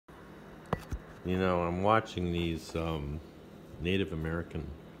You know, I'm watching these Native American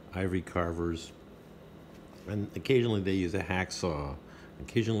ivory carvers, and occasionally they use a hacksaw,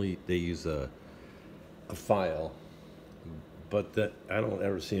 occasionally they use a file, but that I don't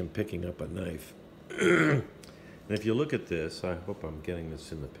ever see them picking up a knife. And if you look at this, I hope I'm getting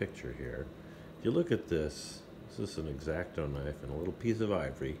this in the picture here. If you look at this, this is an X-Acto knife and a little piece of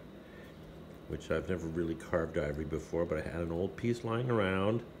ivory, which I've never really carved ivory before, but I had an old piece lying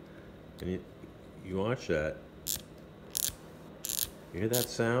around, and you watch that. You hear that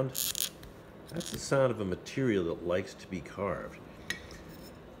sound? That's the sound of a material that likes to be carved.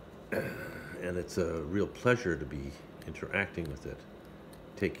 And it's a real pleasure to be interacting with it.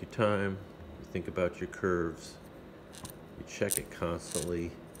 Take your time, you think about your curves, you check it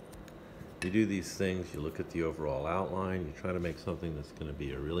constantly. You do these things, you look at the overall outline, you try to make something that's going to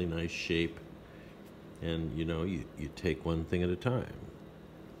be a really nice shape, and you know, you take one thing at a time.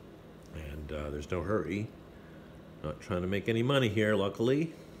 And there's no hurry. Not trying to make any money here,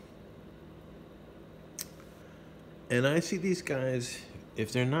 luckily. And I see these guys,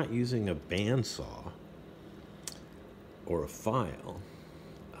 if they're not using a bandsaw or a file,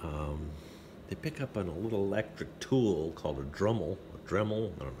 they pick up on a little electric tool called a Dremel, I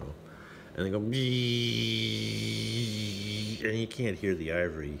don't know, and they go, and you can't hear the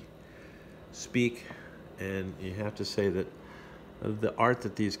ivory speak. And you have to say that the art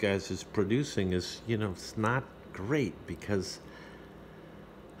that these guys is producing is, you know, it's not great, because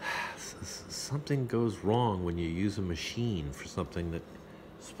something goes wrong when you use a machine for something that's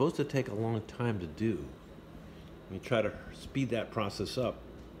supposed to take a long time to do. You try to speed that process up,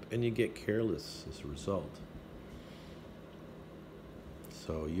 and you get careless as a result.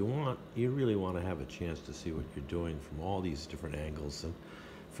 So you really want to have a chance to see what you're doing from all these different angles. And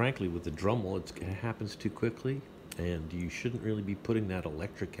frankly, with the Dremel, it happens too quickly, and you shouldn't really be putting that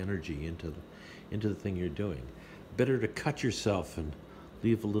electric energy into the thing you're doing. Better to cut yourself and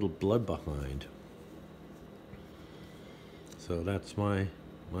leave a little blood behind. So that's my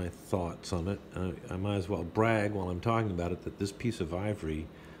thoughts on it. I might as well brag while I'm talking about it that this piece of ivory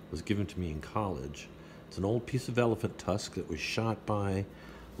was given to me in college. It's an old piece of elephant tusk that was shot by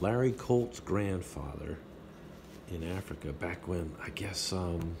Larry Colt's grandfather in Africa back when, I guess,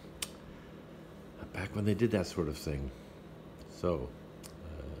 back when they did that sort of thing. So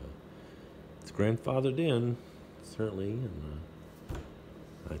it's grandfathered in, certainly, and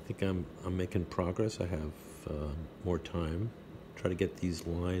I think I'm making progress. I have more time. Try to get these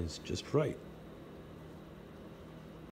lines just right.